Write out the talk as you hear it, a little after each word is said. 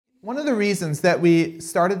One of the reasons that we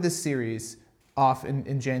started this series off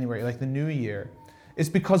in January, like the new year, is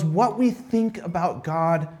because what we think about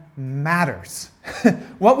God matters.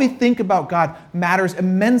 What we think about God matters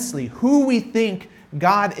immensely. Who we think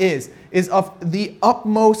God is of the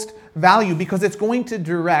utmost value because it's going to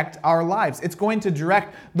direct our lives. It's going to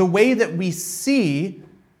direct the way that we see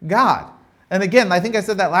God. And again, I think I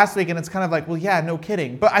said that last week, and it's kind of like, well, yeah, no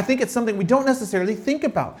kidding. But I think it's something we don't necessarily think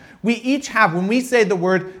about. We each have, when we say the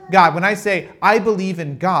word God, when I say, I believe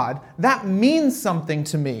in God, that means something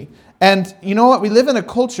to me. And you know what? We live in a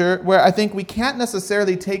culture where I think we can't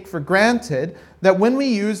necessarily take for granted that when we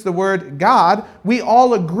use the word God, we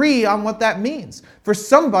all agree on what that means. For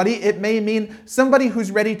somebody, it may mean somebody who's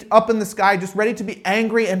ready to, up in the sky, just ready to be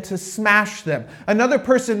angry and to smash them. Another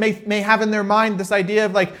person may have in their mind this idea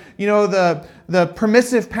of like, you know, the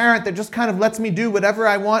permissive parent that just kind of lets me do whatever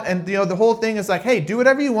I want. And, you know, the whole thing is like, hey, do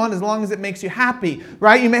whatever you want as long as it makes you happy,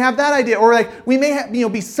 right? You may have that idea. Or like, we may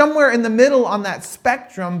be somewhere in the middle on that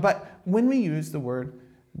spectrum. But when we use the word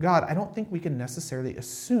God, I don't think we can necessarily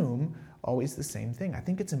assume always the same thing. I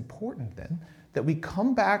think it's important then that we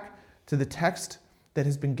come back to the text that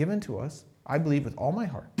has been given to us, I believe with all my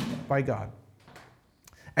heart, by God.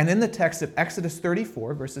 And in the text of Exodus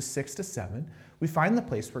 34, verses 6 to 7, we find the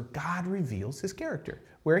place where God reveals his character,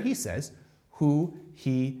 where he says who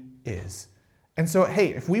he is. And so, hey,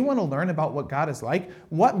 if we want to learn about what God is like,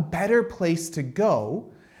 what better place to go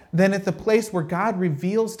than at the place where God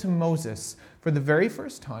reveals to Moses for the very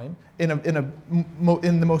first time, in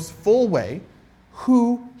the most full way,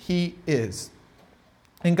 who he is.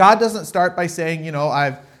 And God doesn't start by saying,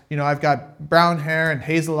 I've got brown hair and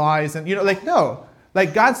hazel eyes, and no.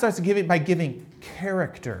 Like God starts to give it by giving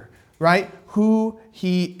character, right? Who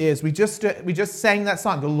he is. We just sang that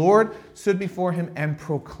song. The Lord stood before him and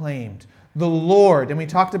proclaimed. The Lord, and we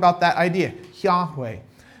talked about that idea, Yahweh.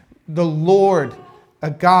 The Lord,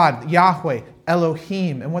 a God, Yahweh,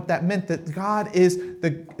 Elohim, and what that meant, that God is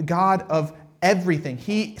the God of everything.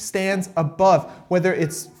 He stands above, whether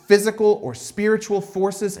it's physical or spiritual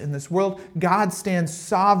forces in this world. God stands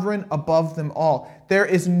sovereign above them all. There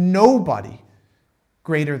is nobody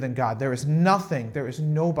greater than God. There is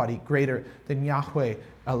nobody greater than Yahweh,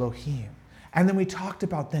 Elohim. And then we talked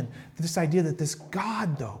about then this idea that this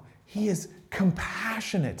God, though, he is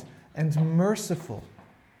compassionate and merciful.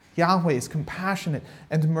 Yahweh is compassionate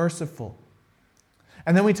and merciful.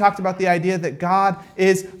 And then we talked about the idea that God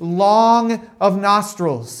is long of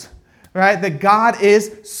nostrils, right? That God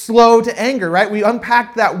is slow to anger, right? We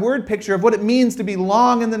unpacked that word picture of what it means to be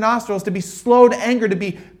long in the nostrils, to be slow to anger, to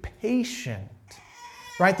be patient,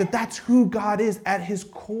 right? That's who God is at his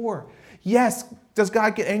core. Yes, does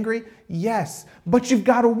God get angry? Yes, but you've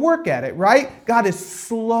got to work at it, right? God is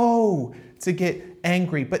slow to get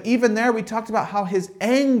angry. But even there, we talked about how his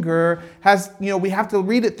anger has, we have to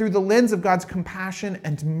read it through the lens of God's compassion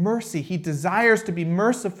and mercy. He desires to be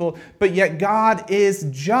merciful, but yet God is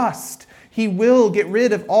just. He will get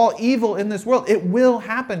rid of all evil in this world. It will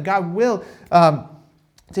happen. God will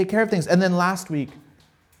take care of things. And then last week,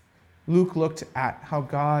 Luke looked at how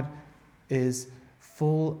God is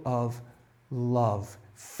full of love,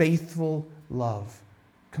 faithful love,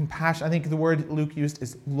 compassion. I think the word Luke used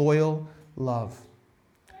is loyal love.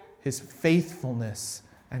 His faithfulness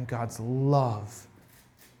and God's love.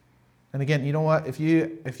 And again, you know what? If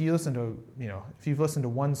you've listened to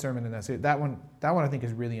one sermon in that one I think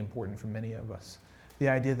is really important for many of us. The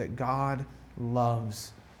idea that God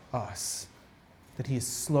loves us. That he is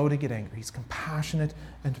slow to get angry. He's compassionate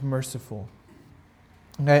and merciful.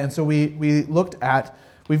 Okay, and so we looked at,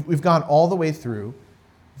 we've gone all the way through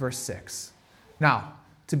verse 6. Now,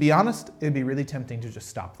 to be honest, it'd be really tempting to just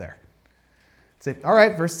stop there. Say, all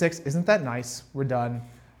right, verse 6, isn't that nice? We're done,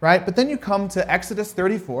 right? But then you come to Exodus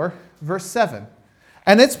 34, verse 7.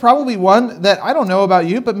 And it's probably one that I don't know about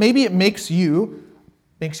you, but maybe it makes you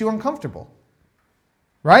uncomfortable,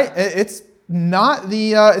 right? It's not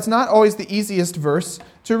always the easiest verse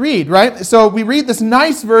to read, right? So we read this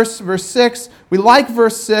nice verse 6. We like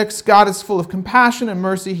verse 6. God is full of compassion and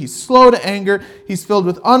mercy. He's slow to anger. He's filled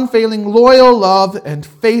with unfailing loyal love and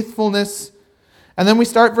faithfulness. And then we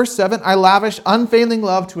start verse 7. I lavish unfailing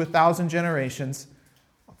love to 1,000 generations.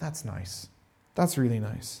 Oh, that's nice. That's really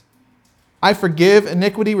nice. I forgive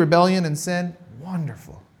iniquity, rebellion, and sin.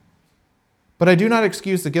 Wonderful. But I do not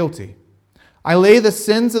excuse the guilty. I lay the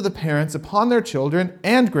sins of the parents upon their children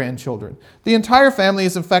and grandchildren. The entire family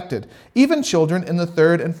is affected, even children in the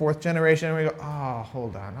 3rd and 4th generation. And we go, oh,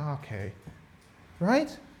 hold on, okay.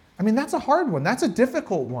 Right? I mean, that's a hard one. That's a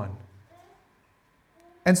difficult one.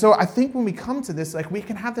 And so I think when we come to this, like we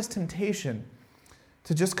can have this temptation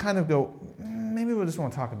to just kind of go, maybe we just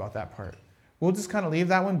won't talk about that part. We'll just kind of leave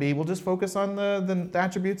that one be. We'll just focus on the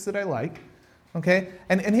attributes that I like. Okay?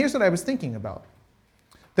 And here's what I was thinking about.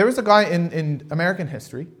 There was a guy in American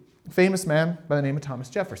history, a famous man by the name of Thomas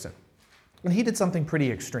Jefferson. And he did something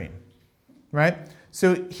pretty extreme. Right?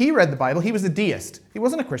 So he read the Bible. He was a deist. He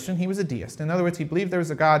wasn't a Christian. He was a deist. In other words, he believed there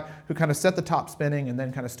was a God who kind of set the top spinning and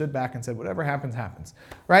then kind of stood back and said, whatever happens, happens.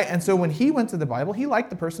 Right? And so when he went to the Bible, he liked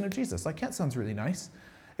the person of Jesus. Like, that sounds really nice.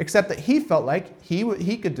 Except that he felt like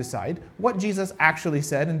he could decide what Jesus actually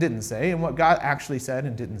said and didn't say and what God actually said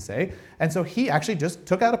and didn't say. And so he actually just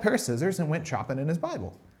took out a pair of scissors and went chopping in his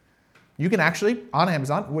Bible. You can actually, on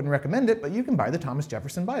Amazon, wouldn't recommend it, but you can buy the Thomas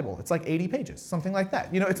Jefferson Bible. It's like 80 pages, something like that.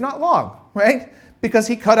 It's not long, right? Because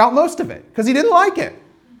he cut out most of it, because he didn't like it.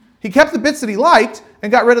 He kept the bits that he liked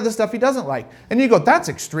and got rid of the stuff he doesn't like. And you go, that's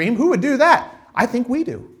extreme. Who would do that? I think we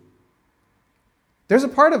do. There's a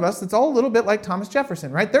part of us that's all a little bit like Thomas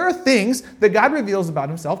Jefferson, right? There are things that God reveals about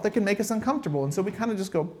himself that can make us uncomfortable. And so we kind of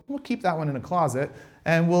just go, we'll keep that one in a closet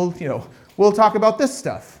and we'll talk about this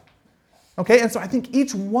stuff. Okay, and so I think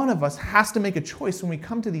each one of us has to make a choice when we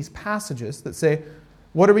come to these passages that say,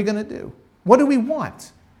 what are we going to do? What do we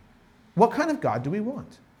want? What kind of God do we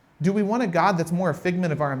want? Do we want a God that's more a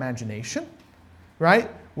figment of our imagination, right?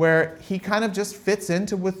 Where he kind of just fits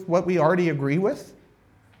into with what we already agree with?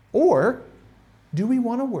 Or do we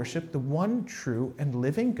want to worship the one true and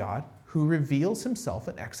living God who reveals himself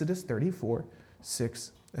in Exodus 34,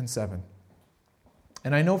 6, and 7?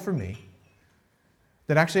 And I know for me,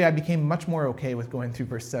 that actually I became much more okay with going through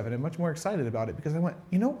verse 7 and much more excited about it because I went,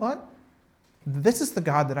 you know what? This is the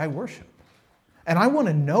God that I worship. And I want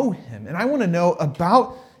to know him, and I want to know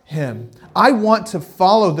about him. I want to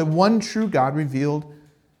follow the one true God revealed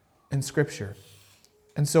in Scripture.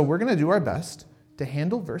 And so we're going to do our best to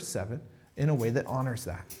handle verse 7 in a way that honors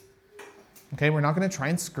that. Okay, we're not going to try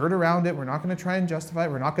and skirt around it. We're not going to try and justify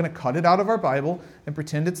it. We're not going to cut it out of our Bible and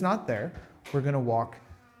pretend it's not there. We're going to walk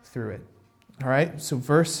through it. All right, so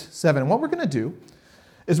verse 7. And what we're going to do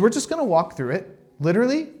is we're just going to walk through it,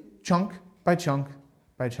 literally chunk by chunk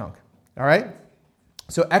by chunk. All right?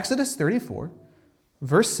 So Exodus 34,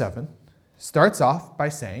 verse 7, starts off by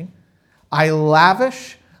saying, I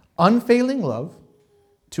lavish unfailing love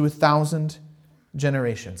to 1,000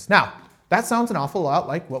 generations. Now, that sounds an awful lot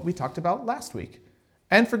like what we talked about last week,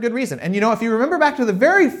 and for good reason. And if you remember back to the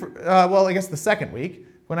the second week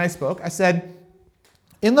when I spoke, I said,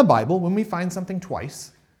 in the Bible, when we find something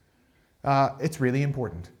twice, it's really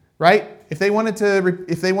important, right? If they wanted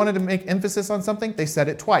to make emphasis on something, they said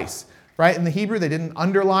it twice, right? In the Hebrew, they didn't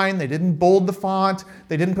underline, they didn't bold the font,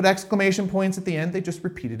 they didn't put exclamation points at the end, they just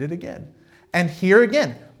repeated it again. And here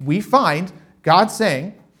again, we find God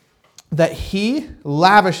saying that he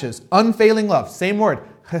lavishes unfailing love, same word,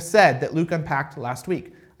 chesed, that Luke unpacked last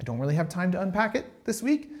week. I don't really have time to unpack it this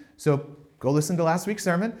week, so go listen to last week's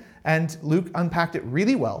sermon. And Luke unpacked it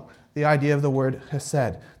really well, the idea of the word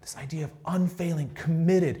chesed, this idea of unfailing,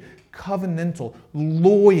 committed, covenantal,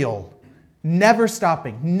 loyal, never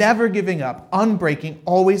stopping, never giving up, unbreaking,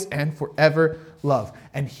 always and forever love.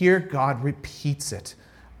 And here God repeats it.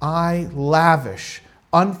 I lavish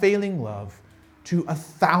unfailing love to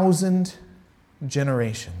 1,000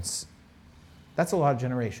 generations. That's a lot of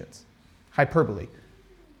generations. Hyperbole.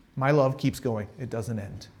 My love keeps going. It doesn't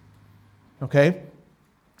end. Okay?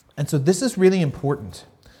 And so this is really important.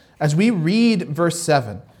 As we read verse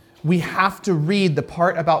 7, we have to read the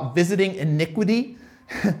part about visiting iniquity,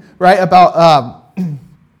 right? About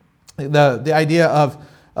the idea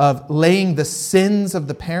of laying the sins of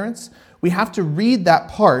the parents. We have to read that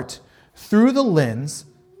part through the lens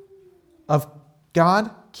of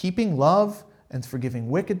God keeping love and forgiving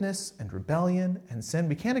wickedness and rebellion and sin.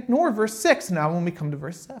 We can't ignore verse 6 now when we come to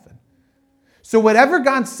verse 7. So whatever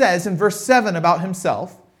God says in verse 7 about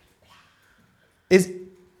himself is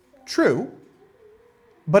true,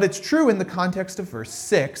 but it's true in the context of verse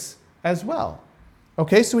 6 as well.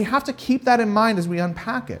 Okay, so we have to keep that in mind as we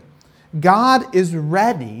unpack it. God is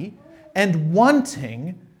ready and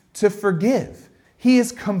wanting to forgive. He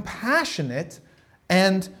is compassionate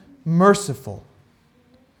and merciful.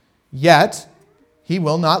 Yet, he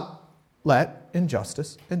will not let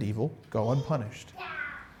injustice and evil go unpunished.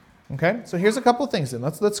 Okay, so here's a couple of things then.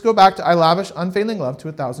 Let's go back to I lavish unfailing love to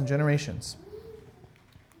 1,000 generations.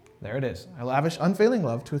 There it is. I lavish unfailing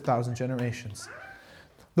love to 1,000 generations.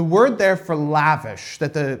 The word there for lavish,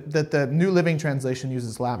 that the New Living Translation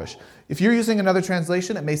uses lavish. If you're using another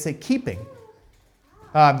translation, it may say keeping.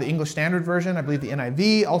 The English Standard Version, I believe the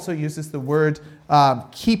NIV, also uses the word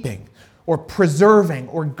keeping. or preserving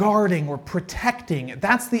or guarding or protecting.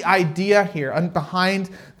 That's the idea here. And behind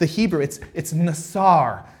the Hebrew, it's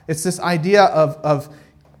nasar. It's this idea of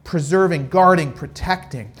preserving, guarding,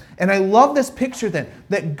 protecting. And I love this picture then,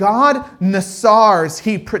 that God nasars,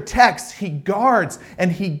 he protects, he guards, and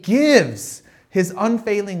he gives his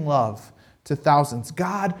unfailing love to thousands.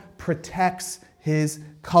 God protects his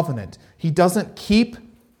covenant. He doesn't just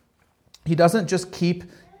keep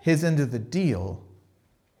his end of the deal.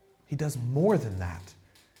 He does more than that.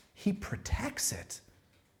 He protects it.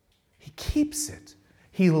 He keeps it.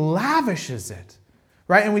 He lavishes it.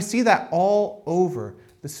 Right? And we see that all over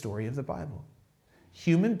the story of the Bible.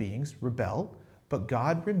 Human beings rebel, but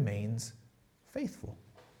God remains faithful,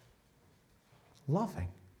 loving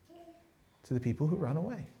to the people who run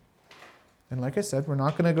away. And like I said, we're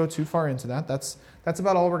not going to go too far into that. That's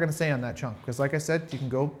about all we're going to say on that chunk. Because like I said, you can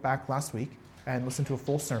go back last week and listen to a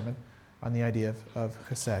full sermon on the idea of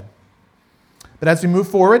chesed. But as we move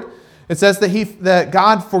forward, it says that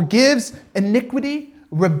God forgives iniquity,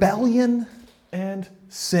 rebellion, and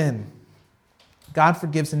sin. God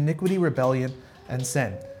forgives iniquity, rebellion, and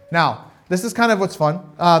sin. Now, this is kind of what's fun.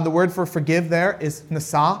 The word for forgive there is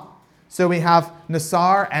nasa. So we have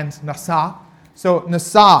nasar and nasa. So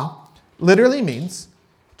nasa literally means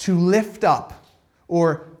to lift up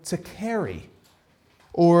or to carry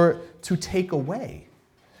or to take away.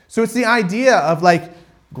 So it's the idea of like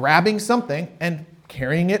grabbing something and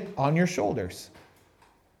carrying it on your shoulders.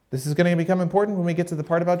 This is going to become important when we get to the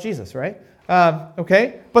part about Jesus, right?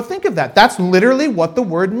 Okay? But think of that. That's literally what the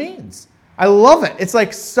word means. I love it. It's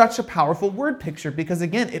like such a powerful word picture because,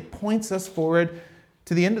 again, it points us forward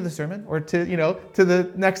to the end of the sermon or to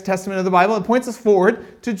the next testament of the Bible. It points us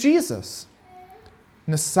forward to Jesus.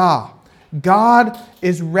 Nasa. God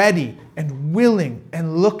is ready and willing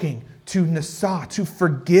and looking to nasa, to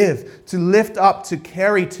forgive, to lift up, to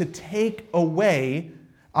carry, to take away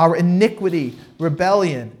our iniquity,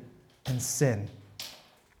 rebellion, and sin.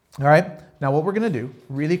 All right? Now what we're going to do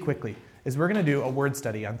really quickly is we're going to do a word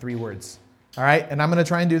study on 3 words. All right? And I'm going to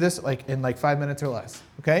try and do this in 5 minutes or less.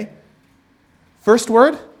 Okay? First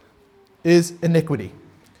word is iniquity.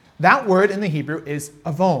 That word in the Hebrew is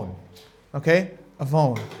avon. Okay?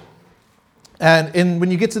 Avon. And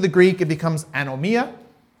when you get to the Greek, it becomes anomia,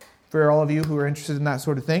 for all of you who are interested in that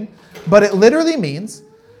sort of thing. But it literally means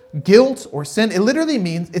guilt or sin. It literally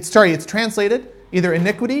means, it's translated either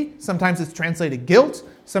iniquity, sometimes it's translated guilt,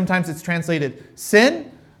 sometimes it's translated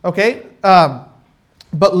sin, okay?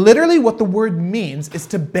 But literally what the word means is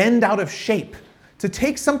to bend out of shape, to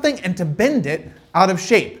take something and to bend it out of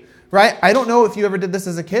shape, right? I don't know if you ever did this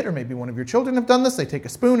as a kid, or maybe one of your children have done this. They take a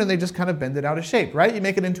spoon and they just kind of bend it out of shape, right? You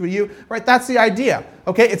make it into a U, right? That's the idea,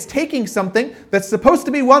 okay? It's taking something that's supposed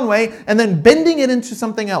to be one way and then bending it into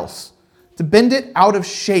something else, to bend it out of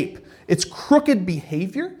shape. It's crooked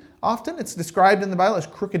behavior. Often it's described in the Bible as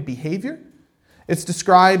crooked behavior. It's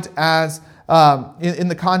described as, in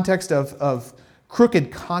the context of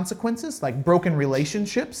crooked consequences, like broken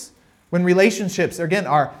relationships. When relationships, again,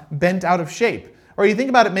 are bent out of shape. Or you think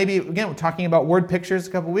about it, maybe, again, we're talking about word pictures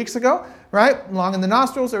a couple weeks ago, right? Long in the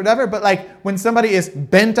nostrils or whatever. But like when somebody is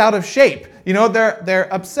bent out of shape,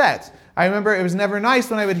 they're upset. I remember it was never nice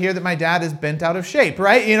when I would hear that my dad is bent out of shape,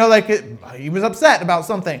 right? He was upset about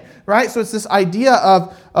something, right? So it's this idea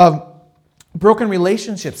of broken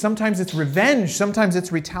relationships. Sometimes it's revenge. Sometimes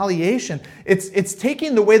it's retaliation. It's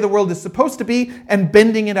taking the way the world is supposed to be and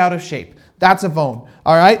bending it out of shape. That's avon,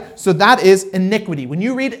 all right? So that is iniquity. When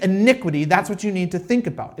you read iniquity, that's what you need to think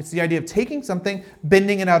about. It's the idea of taking something,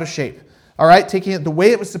 bending it out of shape, all right? Taking it the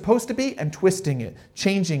way it was supposed to be and twisting it,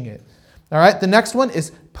 changing it. All right, the next one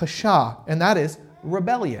is pasha, and that is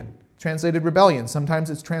rebellion, translated rebellion. Sometimes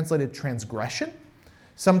it's translated transgression.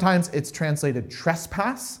 Sometimes it's translated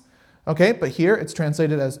trespass. Okay, but here it's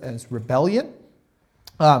translated as rebellion.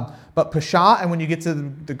 But pasha, and when you get to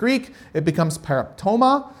the Greek, it becomes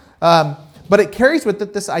paraptoma. But it carries with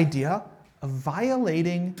it this idea of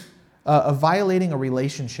violating a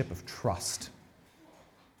relationship of trust.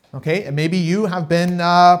 Okay, and maybe you have been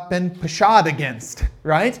pasha'd against,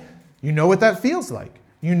 right? You know what that feels like.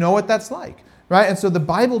 You know what that's like, right? And so the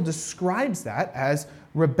Bible describes that as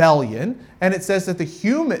rebellion, and it says that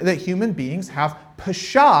human beings have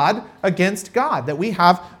pasha'd against God, that we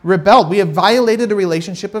have rebelled. We have violated a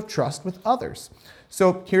relationship of trust with others.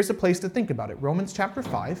 So here's a place to think about it. Romans chapter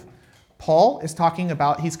 5, Paul is talking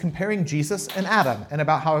about, he's comparing Jesus and Adam, and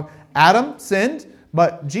about how Adam sinned,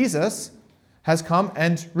 but Jesus has come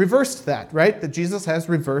and reversed that, right? That Jesus has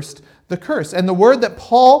reversed the curse. And the word that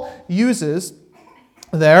Paul uses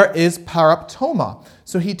there is paraptoma.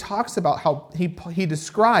 So he talks about how he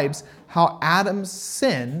describes how Adam's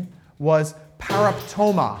sin was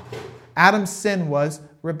paraptoma. Adam's sin was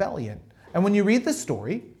rebellion. And when you read the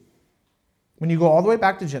story, when you go all the way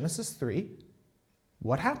back to Genesis 3,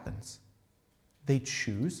 what happens? They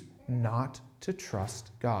choose not to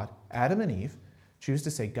trust God. Adam and Eve choose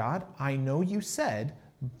to say, God, I know you said,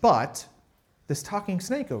 but this talking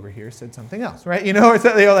snake over here said something else, right?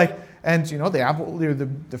 They're like, and the apple,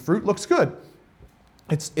 the fruit looks good.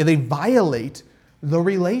 They violate the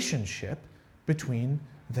relationship between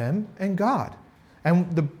them and God.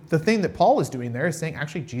 And the thing that Paul is doing there is saying,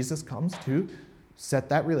 actually, Jesus comes to set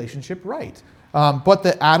that relationship right. But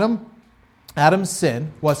the Adam's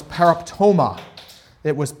sin was paraptoma.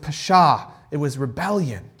 It was pasha. It was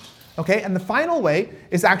rebellion. Okay, and the final way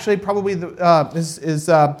is actually probably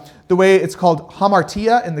the way it's called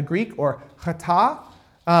hamartia in the Greek, or chata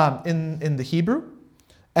in the Hebrew.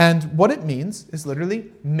 And what it means is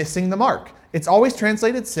literally missing the mark. It's always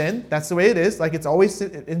translated sin. That's the way it is.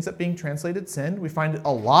 It ends up being translated sin. We find it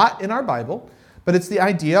a lot in our Bible, but it's the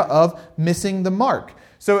idea of missing the mark.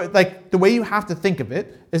 So the way you have to think of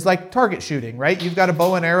it is like target shooting, right? You've got a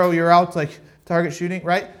bow and arrow, you're out target shooting,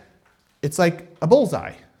 right? It's like a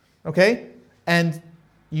bullseye, okay? And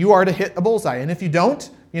you are to hit a bullseye. And if you don't,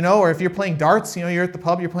 or if you're playing darts, you're at the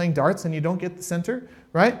pub, you're playing darts and you don't get the center,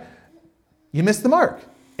 right? You miss the mark.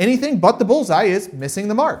 Anything but the bullseye is missing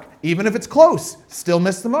the mark. Even if it's close, still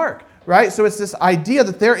miss the mark, right? So it's this idea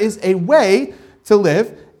that there is a way to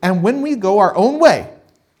live, and when we go our own way,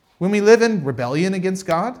 when we live in rebellion against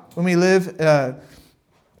God, when we live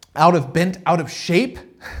out of shape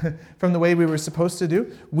from the way we were supposed to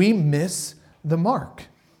do, we miss the mark.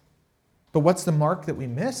 But what's the mark that we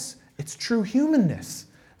miss? It's true humanness.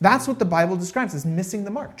 That's what the Bible describes as missing the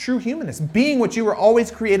mark. True humanness, being what you were always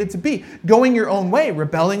created to be, going your own way,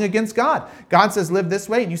 rebelling against God. God says, live this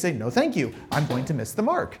way, and you say, no, thank you. I'm going to miss the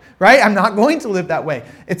mark, right? I'm not going to live that way.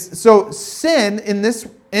 So sin in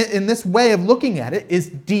this way of looking at it is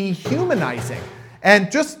dehumanizing.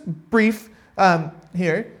 And just brief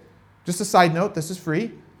here, just a side note, this is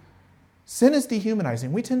free. Sin is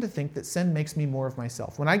dehumanizing. We tend to think that sin makes me more of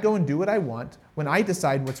myself. When I go and do what I want, when I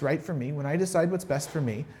decide what's right for me, when I decide what's best for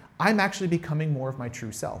me, I'm actually becoming more of my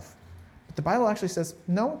true self. But the Bible actually says,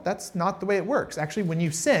 no, that's not the way it works. Actually, when you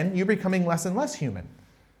sin, you're becoming less and less human.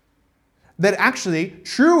 That actually,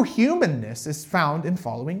 true humanness is found in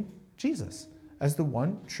following Jesus as the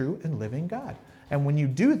one true and living God. And when you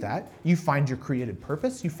do that, you find your created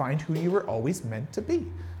purpose. You find who you were always meant to be.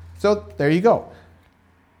 So there you go.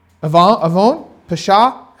 Avon,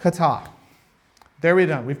 Pasha, Chata. There we're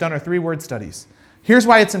done. We've done our 3-word studies. Here's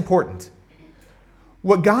why it's important.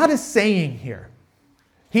 What God is saying here,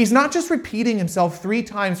 he's not just repeating himself 3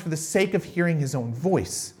 times for the sake of hearing his own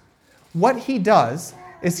voice. What he does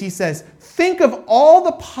is he says, think of all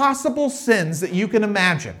the possible sins that you can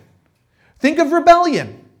imagine. Think of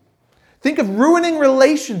rebellion. Think of ruining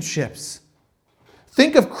relationships.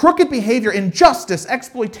 Think of crooked behavior, injustice,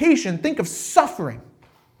 exploitation. Think of suffering.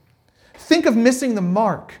 Think of missing the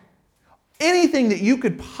mark. Anything that you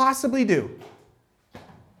could possibly do,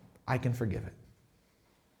 I can forgive it.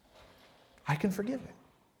 I can forgive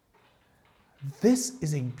it. This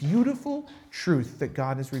is a beautiful truth that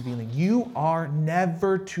God is revealing. You are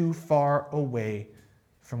never too far away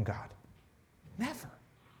from God. Never.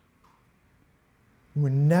 You are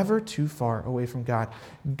never too far away from God.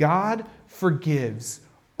 God forgives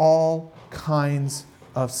all kinds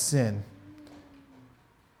of sin.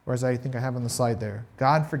 Or as I think I have on the slide there,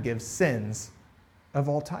 God forgives sins of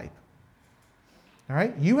all type. All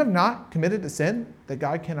right? You have not committed a sin that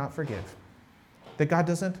God cannot forgive. That God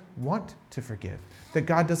doesn't want to forgive. That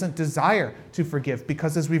God doesn't desire to forgive.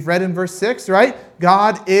 Because as we've read in verse 6, right?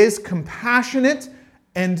 God is compassionate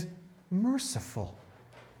and merciful.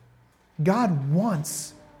 God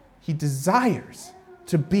wants, he desires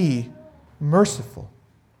to be merciful.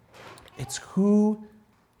 It's who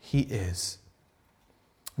he is.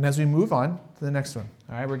 And as we move on to the next one,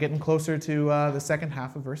 all right, we're getting closer to the second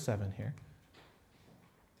half of verse 7 here.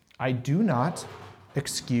 I do not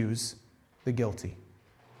excuse the guilty.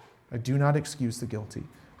 I do not excuse the guilty.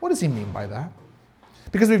 What does he mean by that?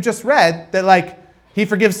 Because we've just read that, he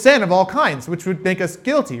forgives sin of all kinds, which would make us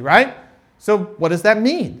guilty, right? So what does that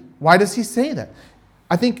mean? Why does he say that?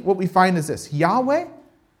 I think what we find is this. Yahweh,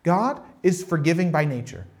 God, is forgiving by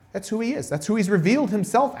nature. That's who he is. That's who he's revealed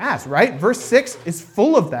himself as, right? Verse 6 is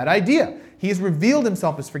full of that idea. He's revealed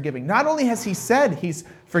himself as forgiving. Not only has he said he's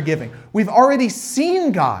forgiving, we've already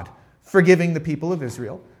seen God forgiving the people of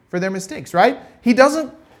Israel for their mistakes, right? He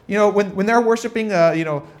doesn't, when they're worshiping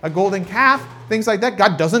a golden calf, things like that,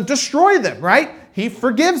 God doesn't destroy them, right? He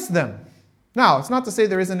forgives them. Now, it's not to say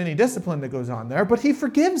there isn't any discipline that goes on there, but he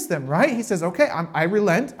forgives them, right? He says, okay, I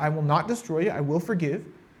relent. I will not destroy you. I will forgive,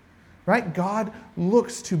 right? God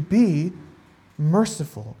looks to be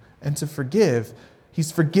merciful and to forgive.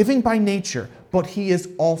 He's forgiving by nature, but he is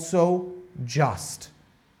also just.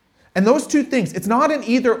 And those two things, it's not an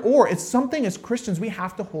either or. It's something as Christians we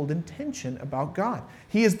have to hold in tension about God.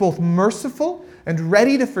 He is both merciful and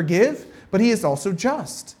ready to forgive, but he is also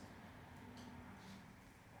just.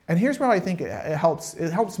 And here's where I think it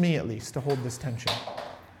helps me at least to hold this tension,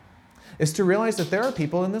 is to realize that there are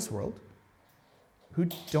people in this world who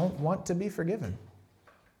don't want to be forgiven.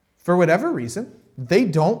 For whatever reason, they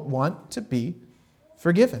don't want to be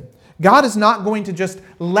forgiven. God is not going to just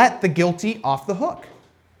let the guilty off the hook.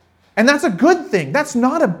 And that's a good thing. That's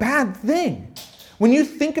not a bad thing. When you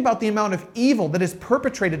think about the amount of evil that is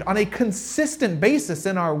perpetrated on a consistent basis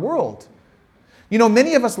in our world,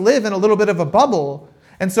 many of us live in a little bit of a bubble,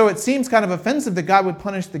 and so it seems kind of offensive that God would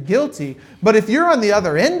punish the guilty. But if you're on the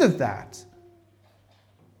other end of that,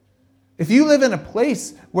 if you live in a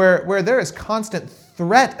place where there is constant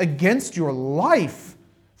threat against your life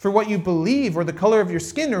for what you believe or the color of your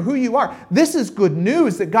skin or who you are, this is good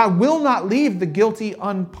news that God will not leave the guilty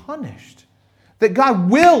unpunished. That God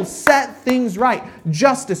will set things right.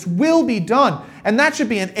 Justice will be done. And that should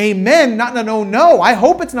be an amen, not an oh no. I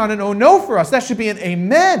hope it's not an oh no for us. That should be an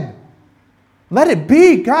amen. Let it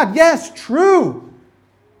be, God. Yes, true.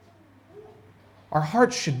 Our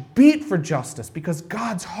hearts should beat for justice because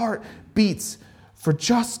God's heart beats for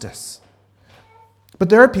justice. But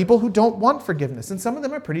there are people who don't want forgiveness, and some of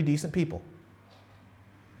them are pretty decent people.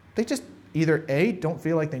 They just either A, don't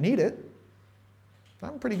feel like they need it.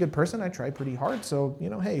 I'm a pretty good person. I try pretty hard, so,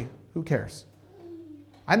 hey, who cares?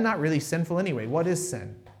 I'm not really sinful anyway. What is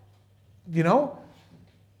sin?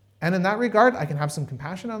 And in that regard, I can have some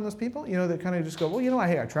compassion on those people, that kind of just go, well,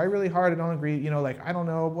 hey, I try really hard. I don't agree. I don't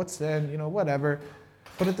know what's sin, whatever.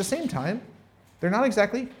 But at the same time, they're not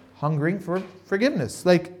exactly hungering for forgiveness.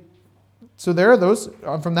 So there are those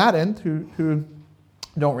from that end who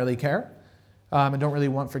don't really care and don't really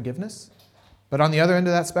want forgiveness. But on the other end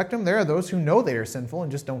of that spectrum, there are those who know they are sinful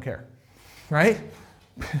and just don't care, right?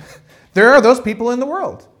 There are those people in the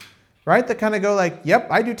world, right, that kind of go yep,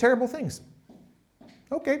 I do terrible things.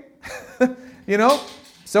 Okay,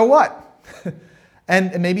 so what?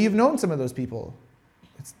 And maybe you've known some of those people.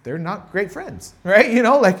 They're not great friends,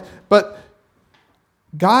 right? But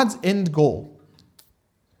God's end goal,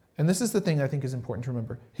 and this is the thing I think is important to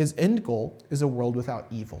remember. His end goal is a world without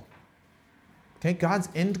evil. Okay, God's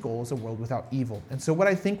end goal is a world without evil. And so what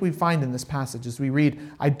I think we find in this passage as we read,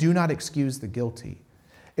 I do not excuse the guilty,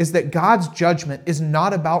 is that God's judgment is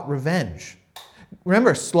not about revenge.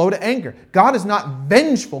 Remember, slow to anger. God is not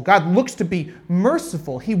vengeful. God looks to be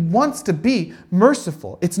merciful. He wants to be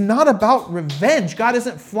merciful. It's not about revenge. God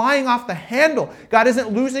isn't flying off the handle. God isn't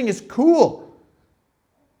losing his cool.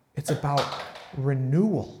 It's about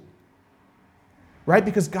renewal. Right?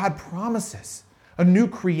 Because God promises a new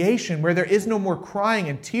creation where there is no more crying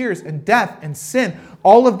and tears and death and sin.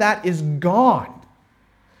 All of that is gone.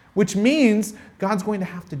 Which means God's going to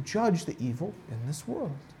have to judge the evil in this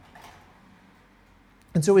world.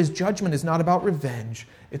 And so his judgment is not about revenge,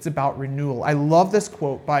 it's about renewal. I love this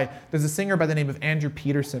quote there's a singer by the name of Andrew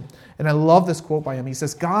Peterson, and I love this quote by him. He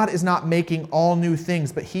says, God is not making all new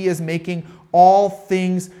things, but he is making all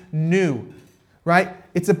things new. Right?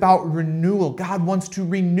 It's about renewal. God wants to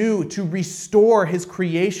renew, to restore his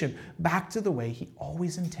creation back to the way he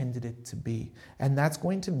always intended it to be. And that's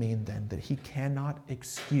going to mean then that he cannot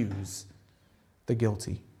excuse the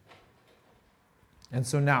guilty. And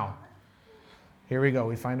so now, here we go.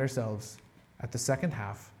 We find ourselves at the second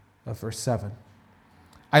half of verse 7.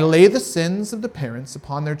 I lay the sins of the parents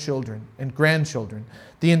upon their children and grandchildren.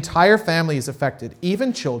 The entire family is affected,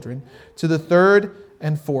 even children, to the third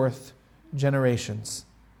and fourth generations.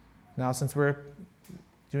 Now, since we're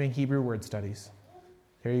doing Hebrew word studies,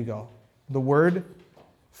 here you go. The word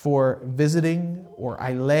for visiting or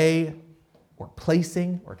I lay or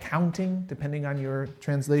placing or counting, depending on your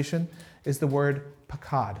translation, is the word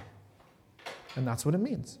pakad. And that's what it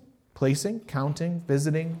means. Placing, counting,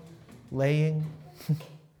 visiting, laying. And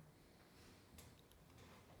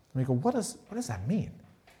we go, what does that mean?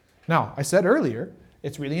 Now, I said earlier,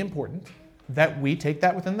 it's really important that we take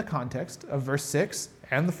that within the context of verse 6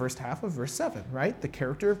 and the first half of verse 7, right? The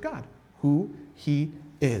character of God, who he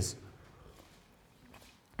is.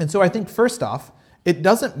 And so I think first off, it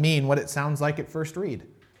doesn't mean what it sounds like at first read.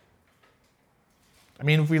 I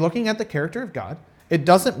mean, if we're looking at the character of God, it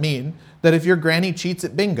doesn't mean that if your granny cheats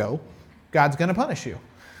at bingo, God's going to punish you,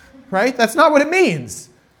 right? That's not what it means.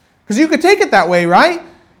 Because you could take it that way, right?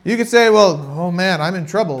 You could say, well, oh man, I'm in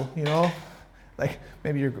trouble, Like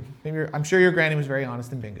I'm sure your granny was very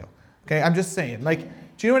honest in bingo. Okay, I'm just saying. Like,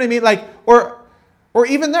 do you know what I mean? Like, or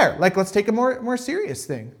even there. Like, let's take a more serious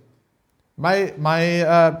thing.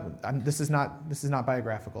 This is not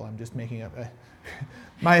biographical. I'm just making up.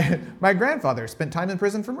 My grandfather spent time in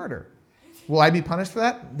prison for murder. Will I be punished for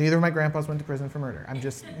that? Neither of my grandpas went to prison for murder. I'm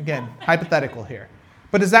just, again, hypothetical here.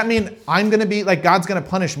 But does that mean I'm going to be, like, God's going to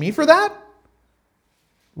punish me for that?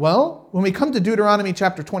 Well, when we come to Deuteronomy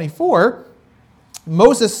chapter 24,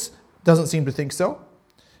 Moses doesn't seem to think so.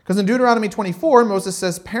 Because in Deuteronomy 24, Moses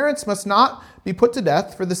says, parents must not be put to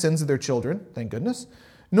death for the sins of their children, thank goodness,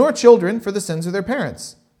 nor children for the sins of their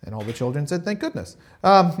parents. And all the children said, thank goodness.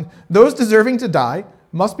 Those deserving to die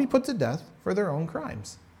must be put to death for their own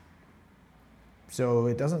crimes. So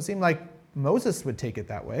it doesn't seem like Moses would take it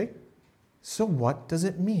that way. So what does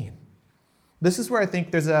it mean? This is where I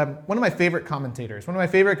think there's one of my favorite commentators, one of my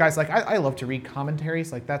favorite guys. Like, I love to read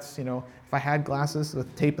commentaries. Like, that's, if I had glasses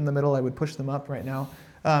with tape in the middle, I would push them up right now.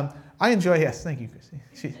 I enjoy, yes, thank you, Chrissy.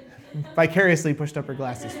 She vicariously pushed up her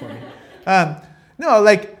glasses for me.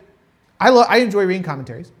 I enjoy reading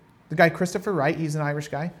commentaries. The guy Christopher Wright, he's an Irish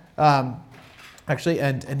guy, actually,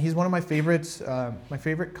 and he's one of my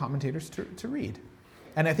favorite commentators to read.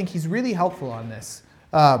 And I think he's really helpful on this.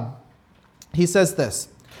 He says this: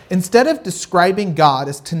 instead of describing God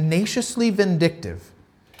as tenaciously vindictive,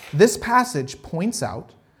 this passage points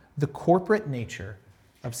out the corporate nature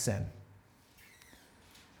of sin.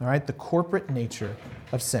 All right, the corporate nature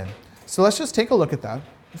of sin. So let's just take a look at that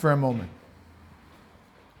for a moment.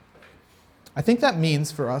 I think that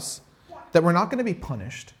means for us that we're not going to be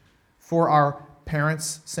punished for our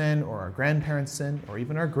parents' sin or our grandparents' sin or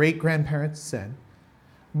even our great-grandparents' sin.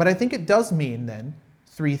 But I think it does mean then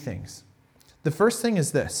three things. The first thing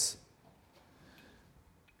is this: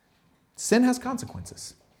 sin has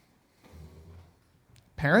consequences.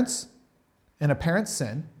 Parents and a parent's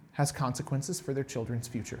sin has consequences for their children's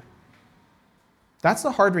future. That's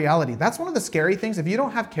the hard reality. That's one of the scary things. If you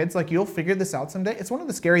don't have kids, like, you'll figure this out someday. It's one of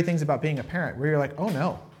the scary things about being a parent, where you're like, oh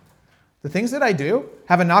no, the things that I do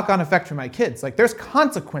have a knock-on effect for my kids. Like, there's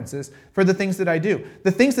consequences for the things that I do,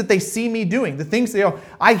 the things that they see me doing, the things that,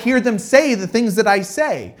 I hear them say the things that I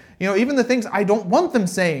say, even the things I don't want them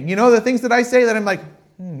saying, the things that I say that I'm like,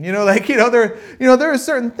 there are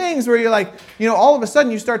certain things where you're like, all of a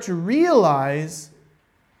sudden you start to realize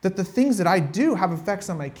that the things that I do have effects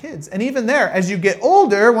on my kids. And even there, as you get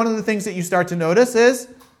older, one of the things that you start to notice is,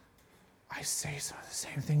 I say some of the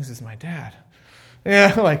same things as my dad.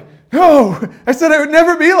 Yeah, like, no, I said I would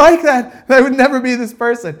never be like that. I would never be this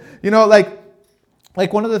person.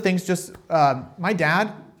 Like one of the things my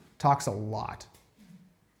dad talks a lot.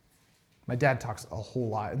 My dad talks a whole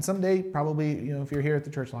lot. And someday, probably, if you're here at the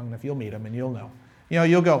church long enough, you'll meet him and you'll know.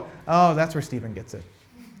 You'll go, oh, that's where Stephen gets it.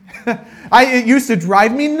 It used to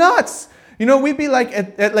drive me nuts. We'd be like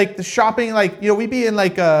at like the shopping, we'd be in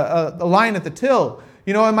like a line at the till,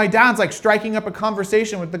 and my dad's like striking up a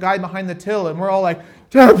conversation with the guy behind the till, and we're all like,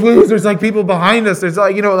 Dad, please, there's like people behind us. There's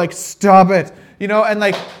like, stop it. And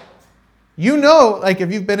like,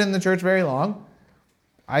 if you've been in the church very long,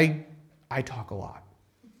 I talk a lot.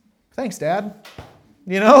 Thanks, Dad.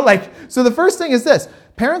 So the first thing is this: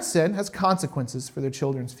 parents' sin has consequences for their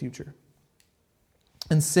children's future.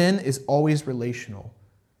 And sin is always relational,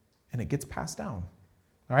 and it gets passed down.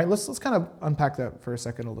 All right, let's kind of unpack that for a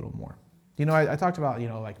second a little more. I talked about,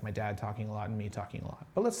 like my dad talking a lot and me talking a lot.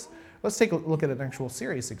 But let's take a look at an actual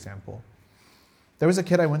serious example. There was a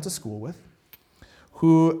kid I went to school with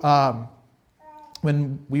who,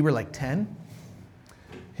 when we were like 10,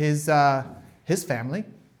 his family,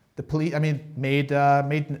 the police,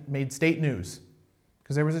 made state news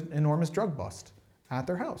because there was an enormous drug bust at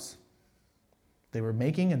their house. They were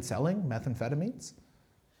making and selling methamphetamines.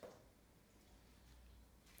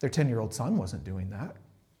 Their 10-year-old son wasn't doing that.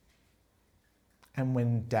 And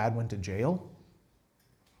when Dad went to jail,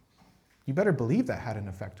 you better believe that had an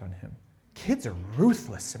effect on him. Kids are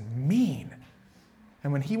ruthless and mean.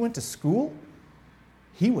 And when he went to school,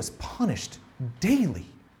 he was punished daily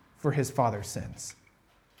for his father's sins.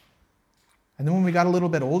 And then when we got a little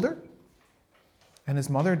bit older, and his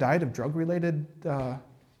mother died of drug-related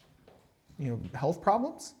health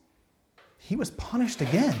problems, he was punished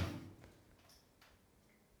again.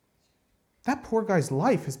 That poor guy's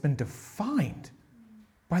life has been defined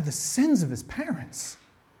by the sins of his parents.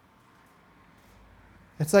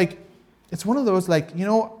 It's one of those, I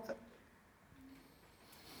don't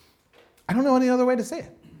know any other way to say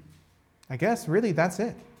it. I guess, really, that's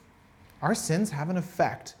it. Our sins have an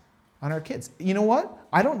effect on our kids. You know what?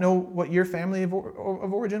 I don't know what your family of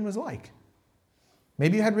origin was like.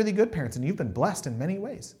 Maybe you had really good parents and you've been blessed in many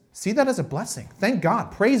ways. See that as a blessing. Thank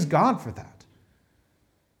God. Praise God for that.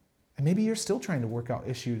 And maybe you're still trying to work out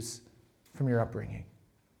issues from your upbringing.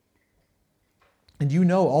 And you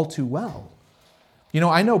know all too well.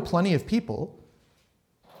 I know plenty of people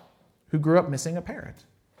who grew up missing a parent.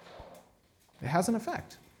 It has an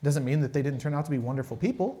effect. Doesn't mean that they didn't turn out to be wonderful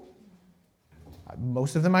people.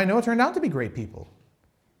 Most of them I know turned out to be great people.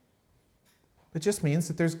 It just means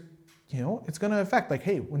that there's, it's going to affect, like,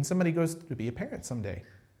 hey, when somebody goes to be a parent someday,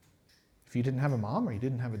 if you didn't have a mom or you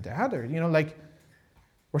didn't have a dad or,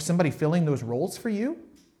 or somebody filling those roles for you,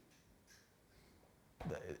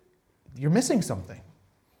 you're missing something,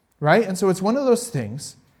 right? And so it's one of those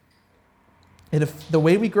things. The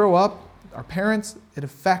way we grow up, our parents, it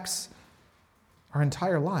affects our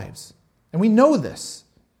entire lives. And we know this.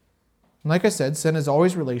 And like I said, sin is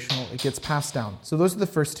always relational. It gets passed down. So those are the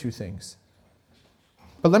first two things.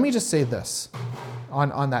 But let me just say this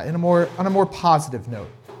on that, on a more positive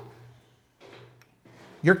note.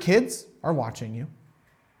 Your kids are watching you,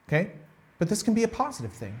 okay? But this can be a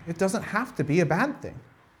positive thing. It doesn't have to be a bad thing.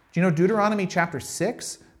 Do you know Deuteronomy chapter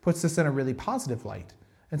 6 puts this in a really positive light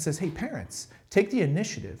and says, hey, parents, take the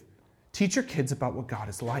initiative. Teach your kids about what God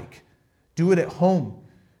is like. Do it at home.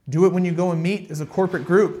 Do it when you go and meet as a corporate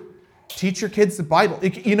group. Teach your kids the Bible.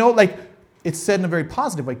 It's said in a very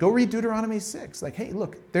positive way. Go read Deuteronomy 6. Like, hey,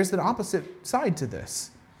 look, there's an opposite side to this.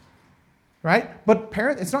 Right? But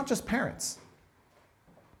it's not just parents.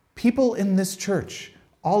 People in this church,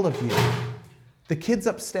 all of you, the kids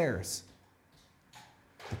upstairs,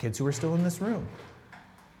 the kids who are still in this room,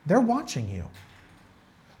 they're watching you.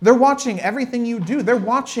 They're watching everything you do. They're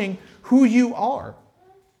watching who you are.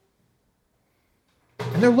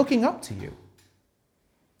 And they're looking up to you.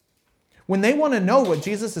 When they want to know what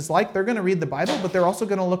Jesus is like, they're going to read the Bible, but they're also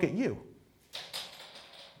going to look at you.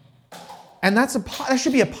 And that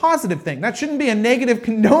should be a positive thing. That shouldn't be a negative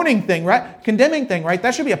condoning thing, right? Condemning thing, right?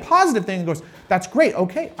 That should be a positive thing that goes, that's great.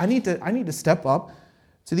 Okay, I need to step up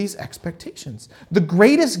to these expectations. The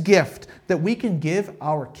greatest gift that we can give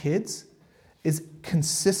our kids is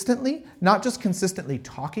consistently, not just consistently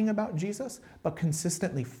talking about Jesus, but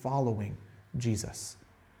consistently following Jesus.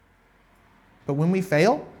 But when we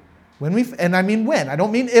fail, and I mean when, I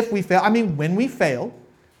don't mean if we fail, I mean when we fail,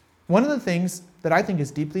 one of the things that I think is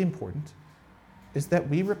deeply important is that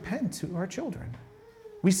we repent to our children.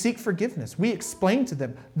 We seek forgiveness. We explain to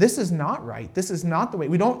them, this is not right. This is not the way.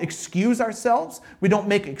 We don't excuse ourselves. We don't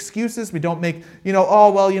make excuses. We don't make,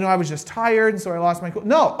 I was just tired and so I lost my cool.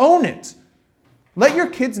 No, own it. Let your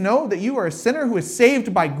kids know that you are a sinner who is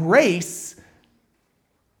saved by grace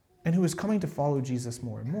and who is coming to follow Jesus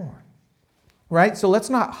more and more. Right? So let's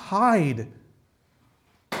not hide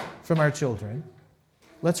from our children.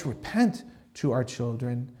 Let's repent to our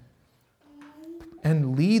children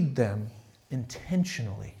and lead them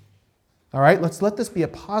intentionally. All right? Let's let this be a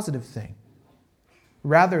positive thing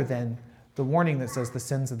rather than the warning that says the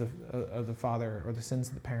sins of the father or the sins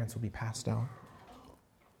of the parents will be passed down.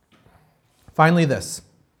 Finally, this.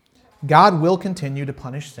 God will continue to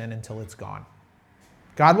punish sin until it's gone.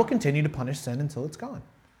 God will continue to punish sin until it's gone.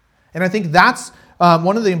 And I think that's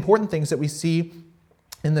one of the important things that we see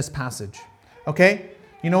in this passage. Okay?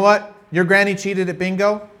 You know what? Your granny cheated at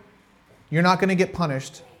bingo. You're not going to get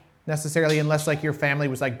punished necessarily unless your family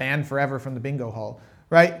was banned forever from the bingo hall.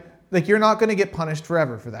 Right? You're not going to get punished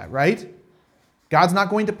forever for that, right? God's not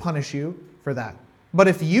going to punish you for that. But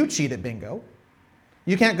if you cheat at bingo,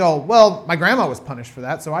 you can't go, well, my grandma was punished for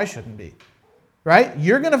that, so I shouldn't be. Right?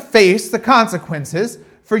 You're going to face the consequences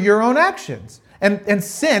for your own actions. And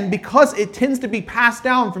sin, because it tends to be passed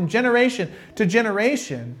down from generation to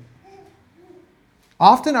generation,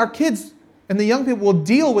 often our kids and the young people will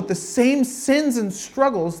deal with the same sins and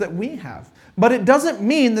struggles that we have. But it doesn't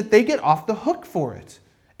mean that they get off the hook for it,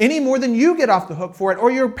 any more than you get off the hook for it, or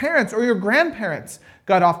your parents or your grandparents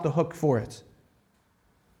got off the hook for it.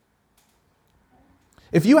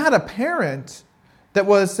 If you had a parent that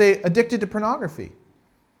was, say, addicted to pornography,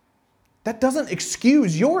 that doesn't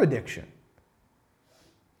excuse your addiction.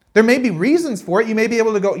 There may be reasons for it. You may be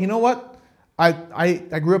able to go, you know what? I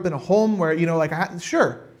grew up in a home where,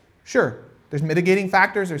 sure. There's mitigating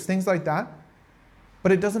factors. There's things like that.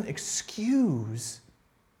 But it doesn't excuse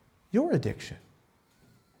your addiction.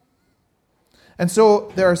 And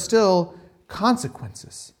so there are still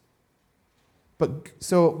consequences.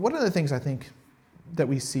 So one of the things I think that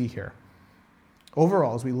we see here,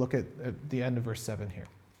 overall, as we look at the end of verse 7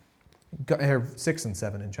 here, 6 and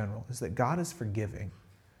 7 in general, is that God is forgiving,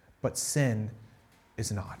 but sin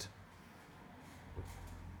is not.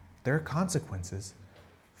 There are consequences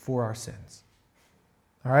for our sins.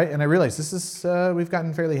 All right, and I realize this is, we've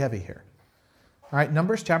gotten fairly heavy here. All right,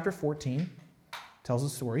 Numbers chapter 14 tells a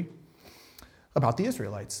story about the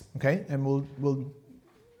Israelites, okay? And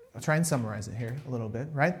I'll try and summarize it here a little bit,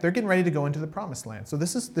 right? They're getting ready to go into the promised land. So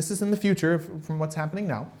this is in the future from what's happening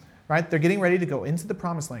now, right? They're getting ready to go into the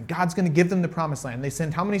promised land. God's going to give them the promised land. They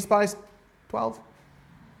send how many spies? 12?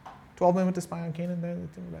 12 men went to spy on Canaan.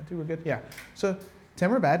 10 were bad, 2 were good. Yeah. So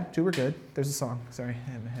 10 were bad, 2 were good. There's a song. Sorry,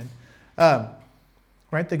 I have my head.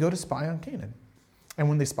 Right? They go to spy on Canaan. And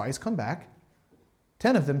when the spies come back,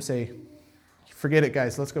 10 of them say, forget it,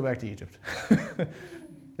 guys. Let's go back to Egypt. It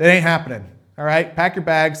ain't happening. All right? Pack your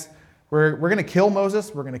bags. We're going to kill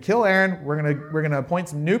Moses. We're going to kill Aaron. We're going to appoint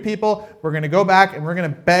some new people. We're going to go back, and we're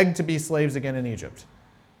going to beg to be slaves again in Egypt.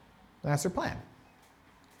 That's their plan.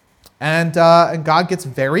 And God gets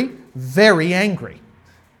very, very angry.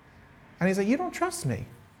 And he's like, you don't trust me.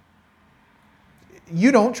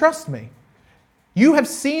 You don't trust me. You have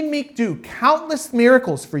seen me do countless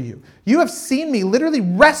miracles for you. You have seen me literally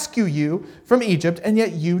rescue you from Egypt, and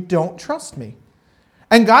yet you don't trust me.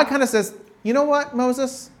 And God kind of says, you know what,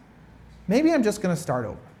 Moses? Maybe I'm just going to start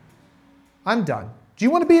over. I'm done. Do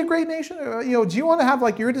you want to be a great nation? Do you want to have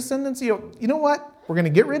like your descendants? You know what? We're going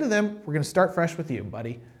to get rid of them. We're going to start fresh with you,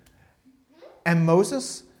 buddy. And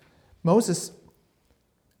Moses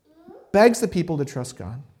begs the people to trust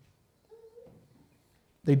God.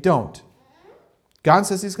 They don't. God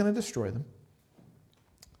says he's going to destroy them.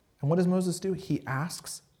 And what does Moses do? He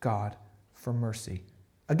asks God for mercy.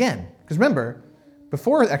 Again, because remember,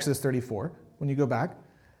 before Exodus 34, when you go back,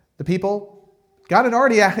 the people, God had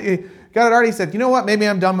already said, you know what, maybe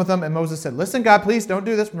I'm done with them. And Moses said, listen, God, please don't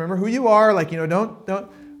do this. Remember who you are.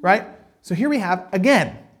 Don't, right? So here we have,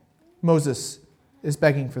 again, Moses is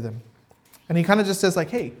begging for them. And he kind of just says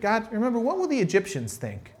like, hey, God, remember, what will the Egyptians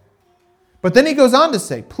think? But then he goes on to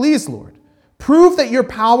say, please, Lord, prove that your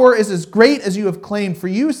power is as great as you have claimed. For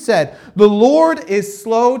you said, the Lord is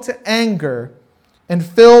slow to anger and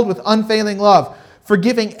filled with unfailing love,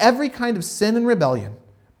 forgiving every kind of sin and rebellion.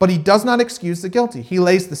 But he does not excuse the guilty. He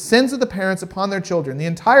lays the sins of the parents upon their children. The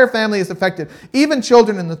entire family is affected, even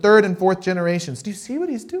children in the 3rd and 4th generations. Do you see what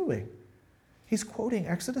he's doing? He's quoting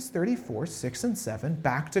Exodus 34, 6 and 7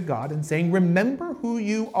 back to God and saying, remember who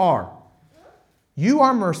you are. You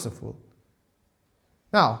are merciful.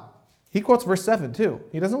 Now, he quotes verse 7 too.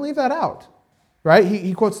 He doesn't leave that out, right?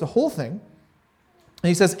 He quotes the whole thing. And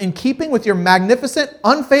he says, in keeping with your magnificent,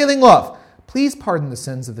 unfailing love, please pardon the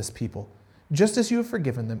sins of this people, just as you have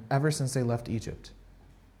forgiven them ever since they left Egypt.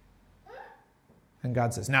 And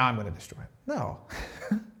God says, now I'm going to destroy them.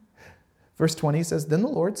 No. Verse 20 says, then the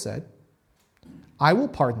Lord said, I will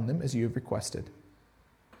pardon them as you have requested.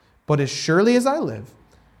 But as surely as I live,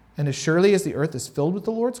 and as surely as the earth is filled with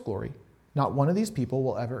the Lord's glory, not one of these people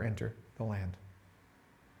will ever enter the land.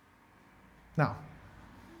 Now,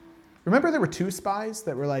 remember there were 2 spies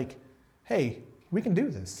that were like, hey, we can do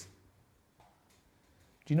this.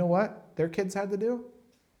 Do you know what their kids had to do?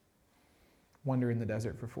 Wander in the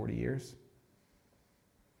desert for 40 years.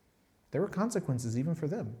 There were consequences even for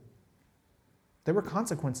them. There were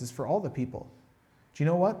consequences for all the people. Do you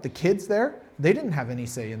know what? The kids there, they didn't have any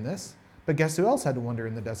say in this. But guess who else had to wander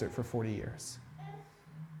in the desert for 40 years?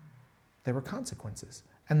 There were consequences.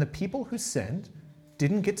 And the people who sinned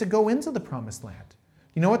didn't get to go into the promised land.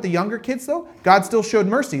 You know what? The younger kids, though, God still showed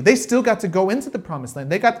mercy. They still got to go into the promised land.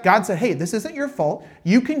 God said, hey, this isn't your fault.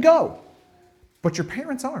 You can go. But your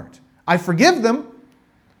parents aren't. I forgive them,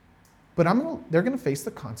 but they're going to face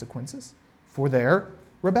the consequences for their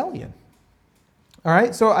rebellion. All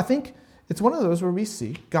right? So I think it's one of those where we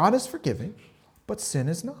see God is forgiving, but sin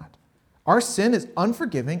is not. Our sin is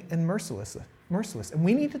unforgiving and merciless. And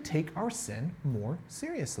we need to take our sin more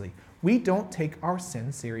seriously. We don't take our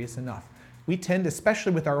sin serious enough. We tend,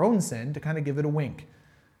 especially with our own sin, to kind of give it a wink.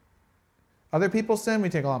 Other people's sin, we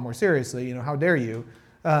take a lot more seriously. How dare you?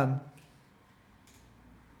 But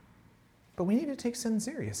we need to take sin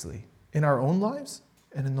seriously in our own lives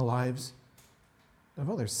and in the lives of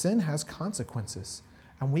others. Sin has consequences,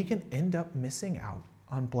 and we can end up missing out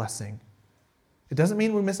on blessing. It doesn't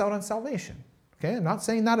mean we miss out on salvation. Okay? I'm not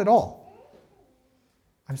saying that at all.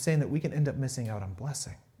 I'm saying that we can end up missing out on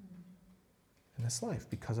blessing in this life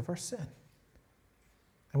because of our sin.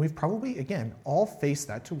 And we've probably, again, all faced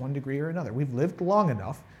that to one degree or another. We've lived long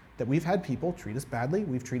enough that we've had people treat us badly.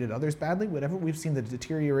 We've treated others badly, whatever. We've seen the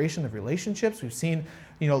deterioration of relationships. We've seen,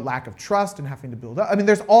 lack of trust and having to build up.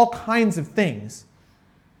 There's all kinds of things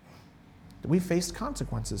that we faced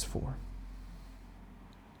consequences for.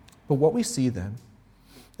 But what we see then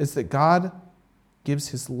is that God gives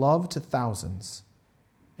his love to thousands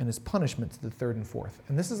and his punishment to the 3rd and 4th.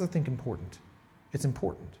 And this is, I think, important. It's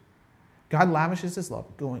important. God lavishes his love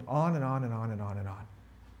going on and on and on and on and on.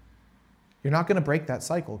 You're not going to break that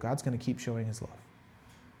cycle. God's going to keep showing his love.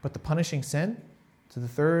 But the punishing sin to the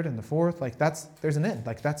third and the fourth, there's an end.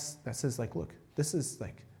 That says, look, this is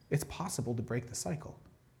it's possible to break the cycle.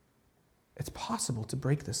 It's possible to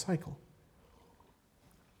break the cycle.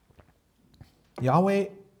 Yahweh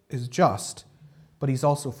is just, but he's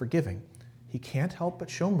also forgiving. He can't help but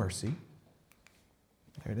show mercy.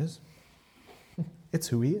 There it is. It's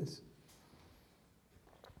who he is.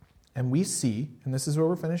 And we see, and this is where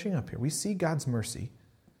we're finishing up here, we see God's mercy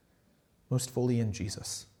most fully in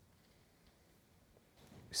Jesus.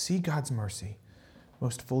 We see God's mercy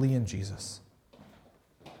most fully in Jesus.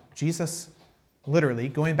 Jesus, literally,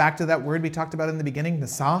 going back to that word we talked about in the beginning,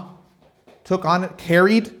 nasa, took on it,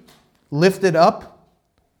 carried, lifted up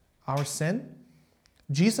our sin.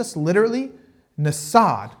 Jesus literally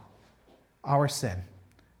nasa'd our sin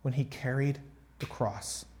when he carried the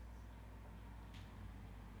cross.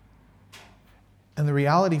 And the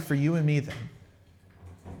reality for you and me then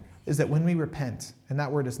is that when we repent, and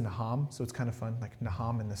that word is naham, so it's kind of fun, like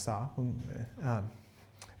naham and nasa.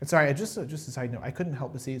 And sorry, just a side note, I couldn't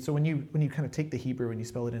help but see it. So when you kind of take the Hebrew and you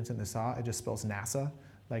spell it into nasa, it just spells NASA,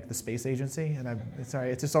 like the space agency. And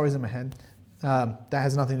it's just always in my head. That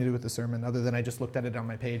has nothing to do with the sermon, other than I just looked at it on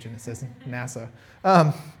my page and it says NASA.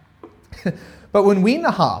 But when we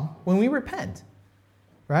naham, when we repent,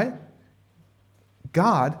 right?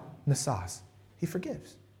 God nasas. He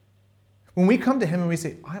forgives. When we come to him and we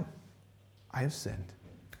say, I have sinned.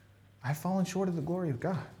 I've fallen short of the glory of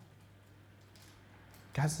God.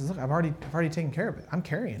 God says, look, I've already taken care of it. I'm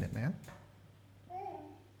carrying it, man.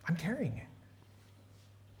 I'm carrying it.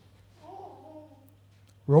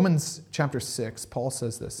 Romans chapter 6, Paul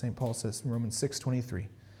says this. St. Paul says in Romans 6:23.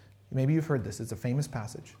 Maybe you've heard this. It's a famous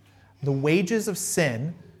passage. The wages of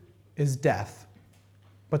sin is death,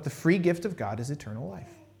 but the free gift of God is eternal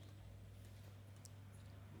life.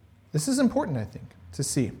 This is important, I think, to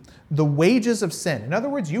see. The wages of sin. In other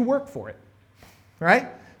words, you work for it, right?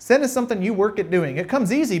 Sin is something you work at doing. It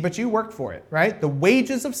comes easy, but you work for it, right? The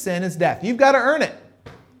wages of sin is death. You've got to earn it,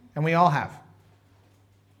 and we all have.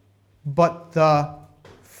 But the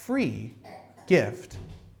free gift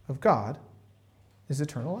of God is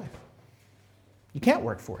eternal life. You can't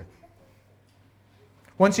work for it.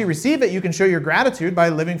 Once you receive it, you can show your gratitude by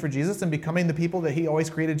living for Jesus and becoming the people that he always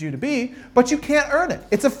created you to be, but you can't earn it.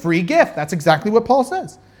 It's a free gift. That's exactly what Paul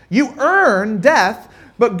says. You earn death,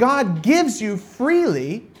 but God gives you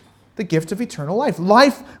freely the gift of eternal life,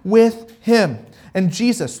 life with him. And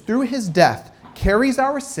Jesus, through his death, carries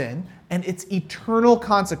our sin and its eternal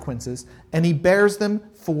consequences, and he bears them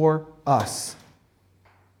for us.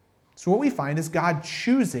 So what we find is God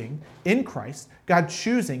choosing in Christ, God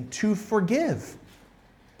choosing to forgive,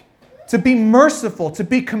 to be merciful, to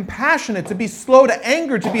be compassionate, to be slow to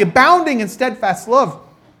anger, to be abounding in steadfast love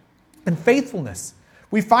and faithfulness.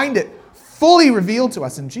 We find it fully revealed to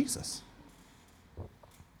us in Jesus.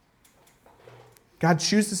 God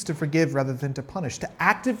chooses to forgive rather than to punish, to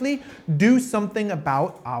actively do something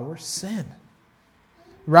about our sin,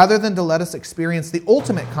 rather than to let us experience the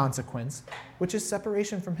ultimate consequence, which is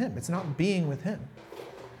separation from him. It's not being with him.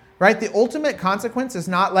 Right? The ultimate consequence is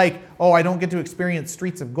not like, oh, I don't get to experience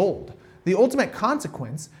streets of gold. The ultimate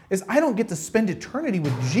consequence is I don't get to spend eternity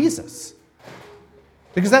with Jesus.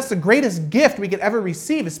 Because that's the greatest gift we could ever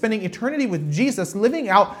receive, is spending eternity with Jesus, living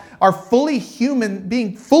out our fully human,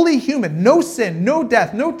 being fully human, no sin, no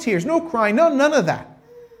death, no tears, no crying, none of that.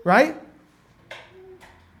 Right?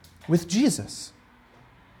 With Jesus.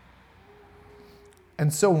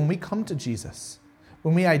 And so when we come to Jesus,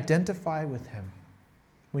 when we identify with him,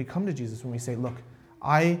 when we come to Jesus, when we say, look,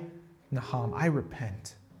 I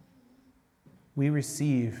repent, we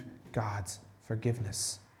receive God's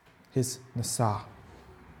forgiveness, his nasa.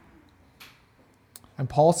 And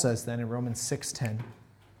Paul says then in Romans 6:10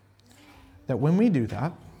 that when we do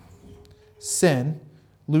that, sin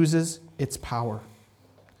loses its power.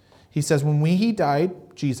 He says when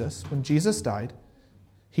Jesus died,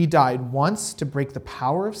 he died once to break the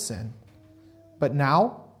power of sin, but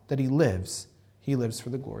now that he lives for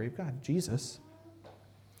the glory of God. Jesus,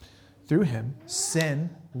 through him, sin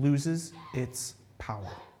loses its power.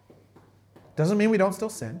 Doesn't mean we don't still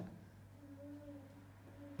sin,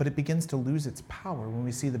 but it begins to lose its power when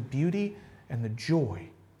we see the beauty and the joy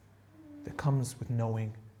that comes with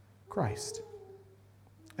knowing Christ.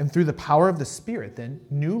 And through the power of the Spirit, then,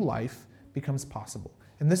 new life becomes possible.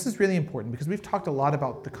 And this is really important because we've talked a lot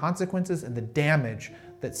about the consequences and the damage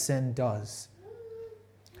that sin does.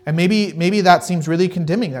 And maybe that seems really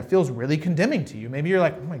condemning. That feels really condemning to you. Maybe you're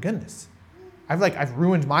like, oh my goodness, I've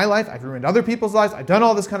ruined my life. I've ruined other people's lives. I've done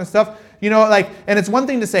all this kind of stuff. And it's one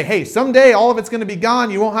thing to say, hey, someday all of it's going to be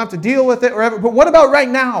gone. You won't have to deal with it or ever. But what about right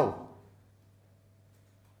now?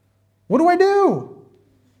 What do I do?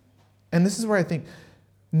 And this is where I think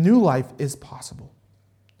new life is possible.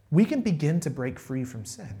 We can begin to break free from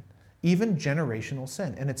sin, even generational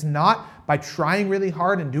sin. And it's not by trying really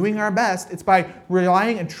hard and doing our best. It's by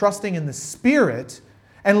relying and trusting in the Spirit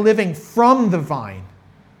and living from the vine.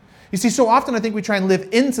 You see, so often I think we try and live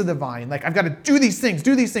into the vine. Like, I've got to do these things,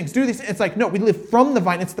 do these things, do these things. It's like, no, we live from the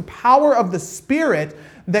vine. It's the power of the Spirit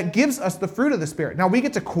that gives us the fruit of the Spirit. Now, we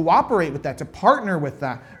get to cooperate with that, to partner with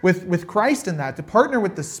that, with Christ in that, to partner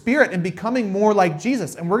with the Spirit in becoming more like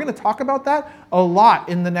Jesus. And we're going to talk about that a lot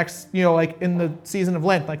in the next, like in the season of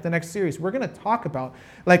Lent, like the next series. We're going to talk about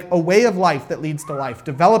like a way of life that leads to life,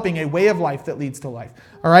 developing a way of life that leads to life.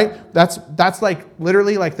 All right? That's like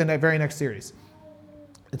literally like the very next series.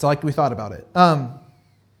 It's like we thought about it.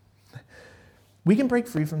 We can break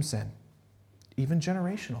free from sin, even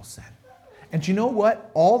generational sin. And you know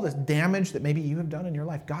what? All the damage that maybe you have done in your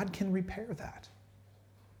life, God can repair that.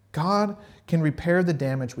 God can repair the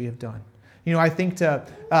damage we have done. I think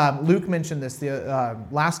Luke mentioned this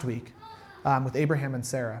last week with Abraham and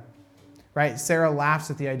Sarah. Right? Sarah laughs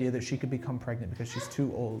at the idea that she could become pregnant because she's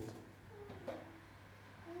too old.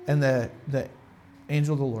 And the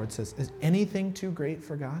angel of the Lord says, is anything too great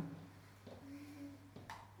for God?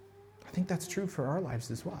 I think that's true for our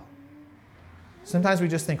lives as well. Sometimes we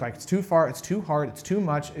just think like it's too far, it's too hard, it's too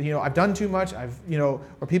much. I've done too much. Or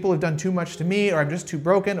people have done too much to me, or I'm just too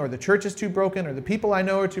broken, or the church is too broken, or the people I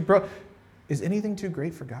know are too broken. Is anything too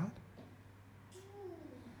great for God?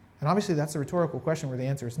 And obviously that's a rhetorical question where the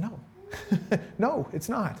answer is no. No, it's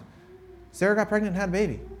not. Sarah got pregnant and had a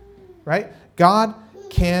baby, right? God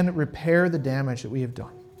can repair the damage that we have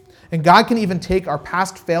done. And God can even take our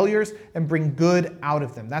past failures and bring good out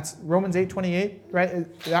of them. That's Romans 8:28,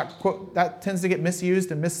 right? That quote, that tends to get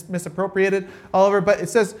misused and misappropriated all over. But it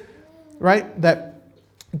says, right, that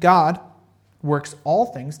God works all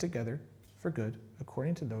things together for good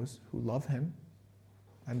according to those who love him.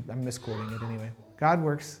 I'm misquoting it anyway. God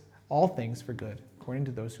works all things for good according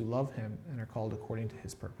to those who love him and are called according to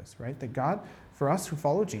his purpose, right? That God, for us who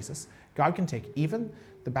follow Jesus, God can take even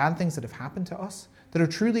the bad things that have happened to us that are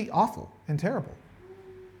truly awful and terrible,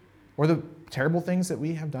 or the terrible things that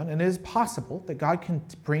we have done, and it is possible that God can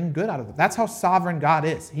bring good out of them. That's how sovereign God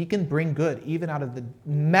is. He can bring good even out of the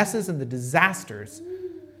messes and the disasters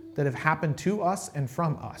that have happened to us and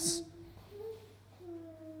from us.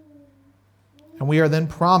 And we are then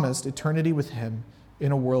promised eternity with him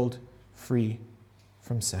in a world free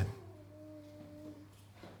from sin.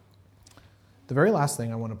 The very last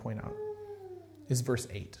thing I want to point out is verse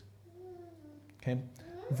 8. Okay?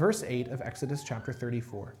 Verse 8 of Exodus chapter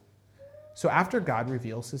 34. So after God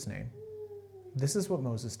reveals his name, this is what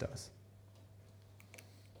Moses does.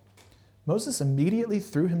 Moses immediately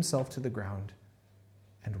threw himself to the ground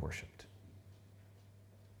and worshipped.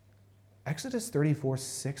 Exodus 34,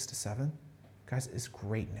 6-7, guys, is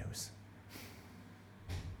great news.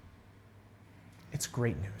 It's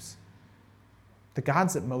great news. The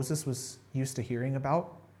gods that Moses was used to hearing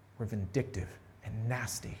about were vindictive and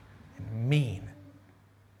nasty and mean.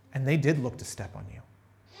 And they did look to step on you.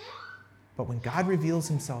 But when God reveals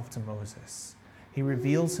himself to Moses, he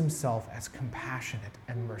reveals himself as compassionate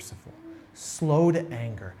and merciful, slow to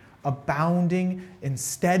anger, abounding in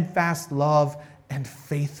steadfast love and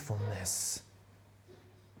faithfulness,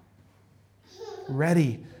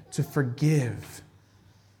 ready to forgive.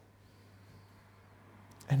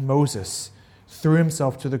 And Moses threw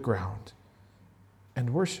himself to the ground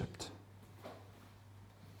and worshipped.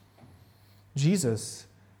 Jesus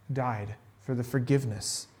died for the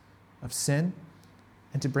forgiveness of sin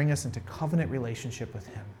and to bring us into covenant relationship with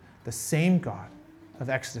him. The same God of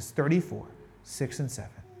Exodus 34, 6 and 7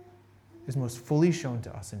 is most fully shown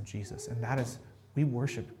to us in Jesus. And that is, we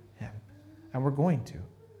worship him. And we're going to.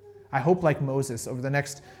 I hope, like Moses, over the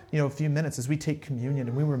next few minutes as we take communion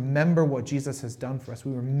and we remember what Jesus has done for us,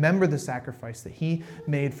 we remember the sacrifice that he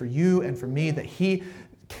made for you and for me, that he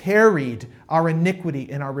carried our iniquity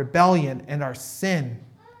and our rebellion and our sin.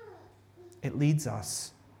 It leads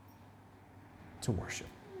us to worship.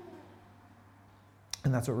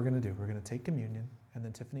 And that's what we're going to do. We're going to take communion, and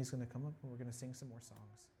then Tiffany's going to come up and we're going to sing some more songs.